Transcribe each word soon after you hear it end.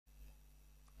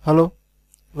Hello,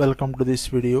 welcome to this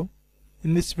video.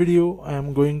 In this video I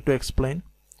am going to explain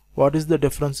what is the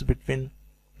difference between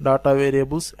data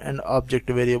variables and object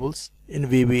variables in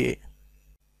VBA.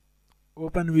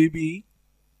 Open VBA,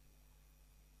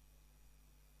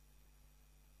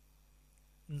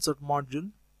 insert module.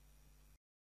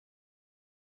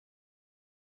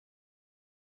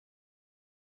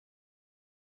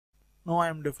 Now I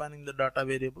am defining the data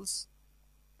variables.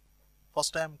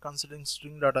 First I am considering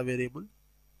string data variable.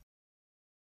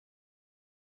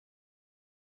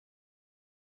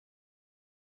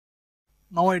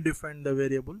 Now I define the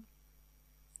variable.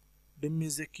 Dim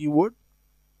is a keyword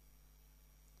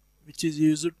which is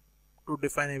used to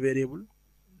define a variable.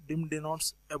 Dim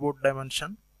denotes about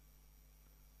dimension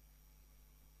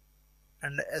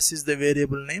and S is the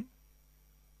variable name.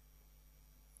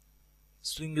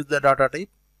 String is the data type.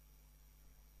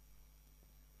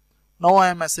 Now I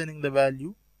am assigning the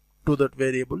value to that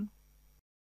variable.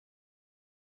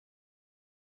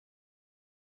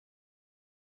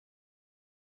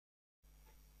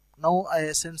 Now I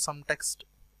assign some text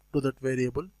to that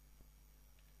variable.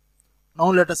 Now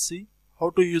let us see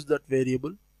how to use that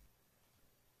variable.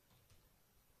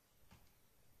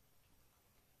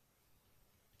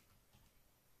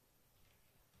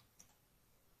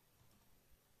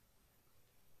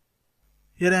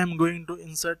 Here I am going to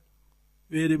insert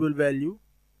variable value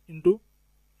into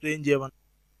range A1.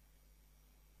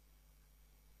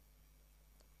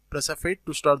 Press F8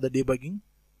 to start the debugging.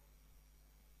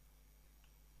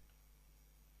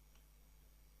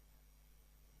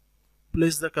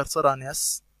 Place the cursor on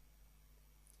S.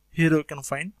 Here you can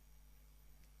find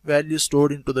value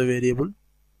stored into the variable.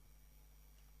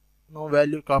 No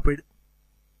value copied.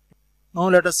 Now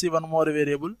let us see one more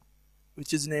variable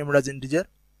which is named as integer.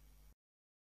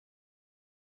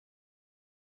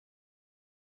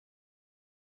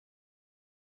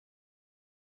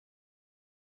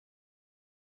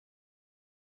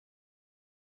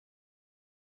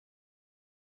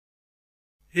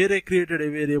 Here I created a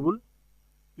variable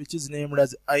which is named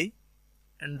as I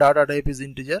and data type is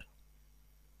integer,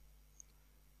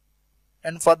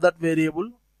 and for that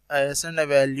variable I assign a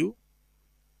value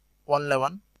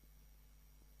 111.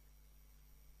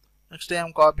 Next I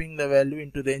am copying the value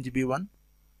into range B1.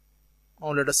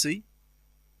 Now let us see.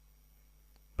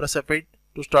 Press F8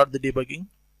 to start the debugging.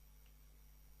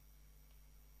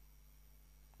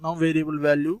 Now variable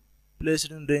value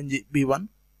placed in range B1.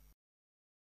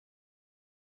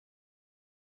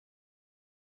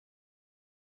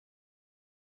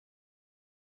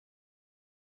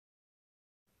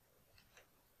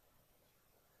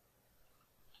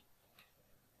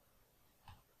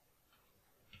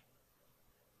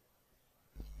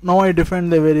 Now I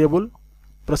define the variable.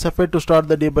 Press F8 to start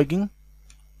the debugging.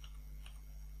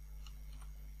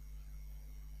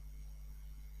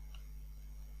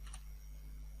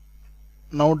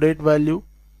 Now date value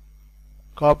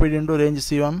copied into range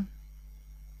C1.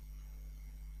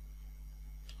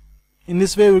 In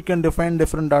this way we can define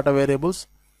different data variables.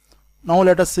 Now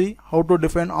let us see how to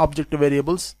define object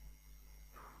variables.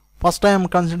 First I am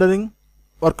considering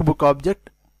workbook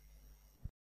object.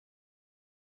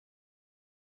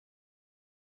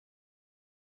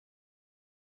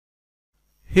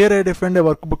 Here I defined a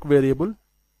workbook variable.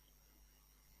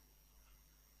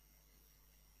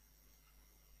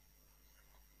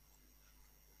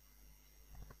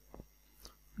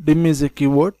 Dim is a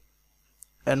keyword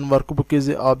and workbook is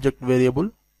a object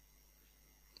variable,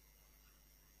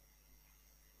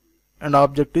 and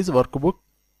object is workbook.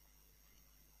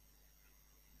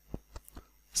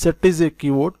 Set is a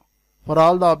keyword. For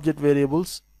all the object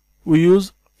variables we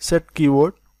use set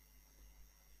keyword.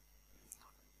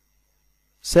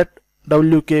 Set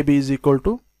WKB is equal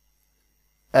to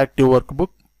active workbook.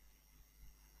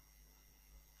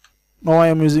 Now I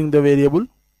am using the variable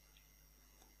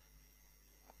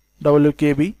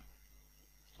WKB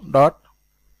dot.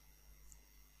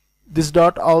 This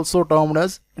dot also termed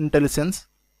as IntelliSense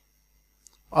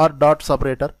or dot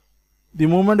separator. The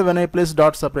moment when I place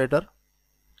dot separator,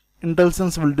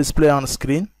 IntelliSense will display on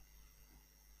screen.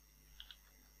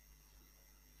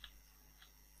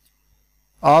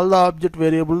 All the object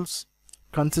variables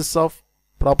consist of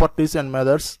properties and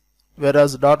methods,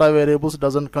 whereas data variables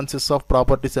doesn't consist of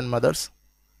properties and methods.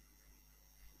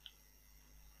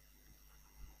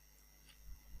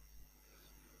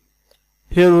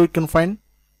 Here we can find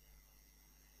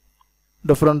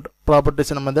different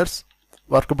properties and methods.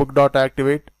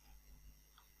 Workbook.activate,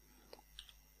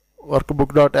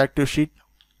 workbook.activeSheet,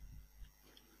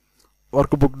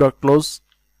 workbook.close.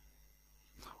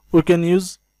 We can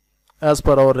use as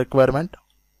per our requirement.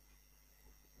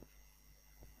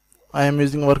 I am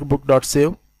using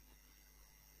workbook.save.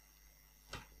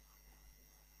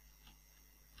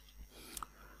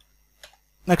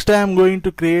 Next I am going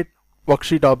to create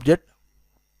worksheet object.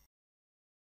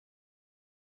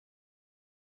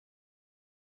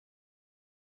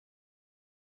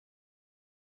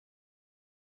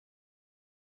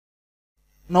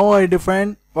 Now I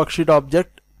define worksheet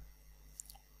object.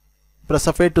 Press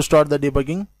F8 to start the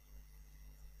debugging.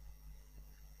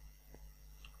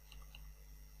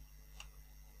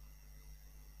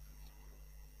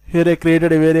 Here I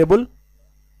created a variable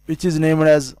which is named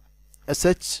as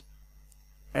sh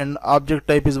and object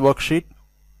type is worksheet.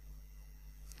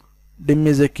 Dim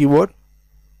is a keyword.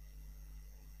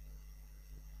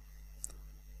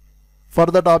 For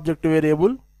that object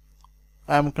variable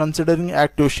I am considering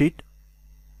active sheet.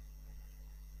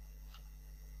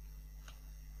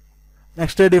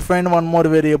 Next I define one more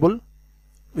variable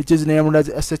which is named as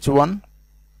sh1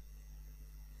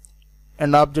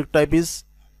 and object type is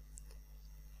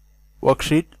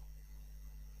worksheet.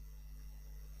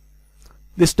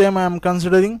 This time I am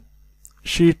considering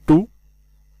sheet 2.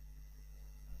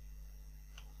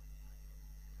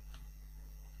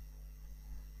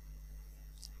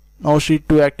 Now sheet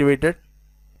 2 activated.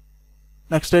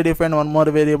 Next I define one more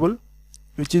variable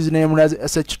which is named as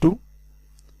sh2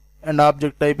 and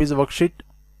object type is worksheet.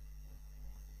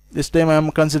 This time I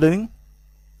am considering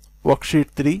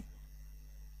worksheet 3.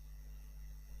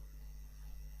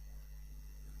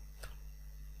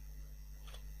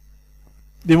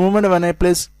 The moment when I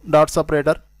place dot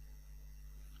separator,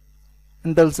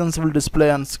 intelligence will display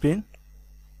on screen.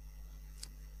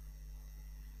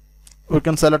 We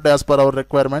can select as per our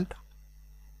requirement.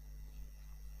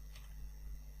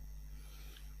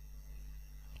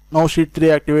 Now sheet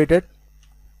 3 activated.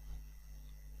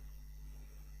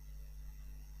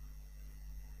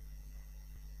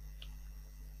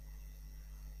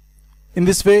 In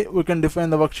this way we can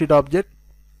define the worksheet object.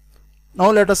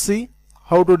 Now let us see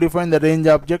how to define the range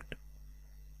object.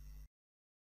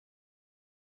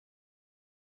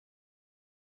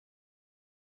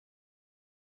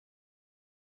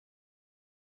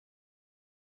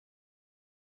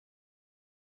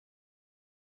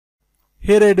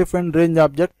 Here I define range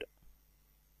object.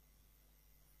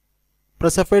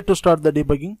 Press F8 to start the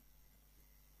debugging.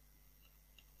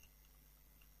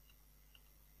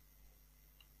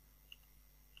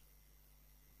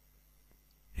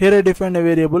 Here I define a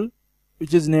variable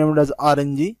which is named as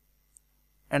RNG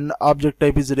and object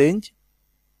type is range.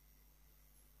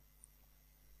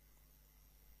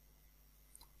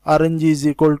 RNG is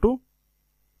equal to,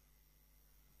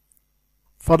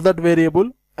 for that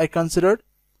variable I considered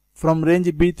from range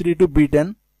B3 to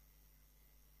B10.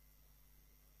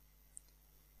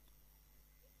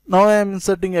 Now I am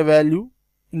inserting a value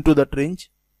into that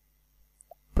range.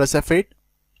 Press F8.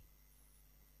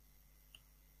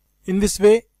 In this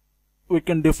way we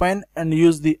can define and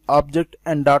use the object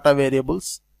and data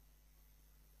variables.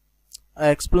 I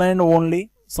explained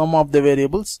only some of the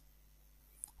variables.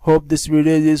 Hope this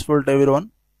video is useful to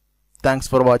everyone. Thanks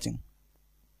for watching.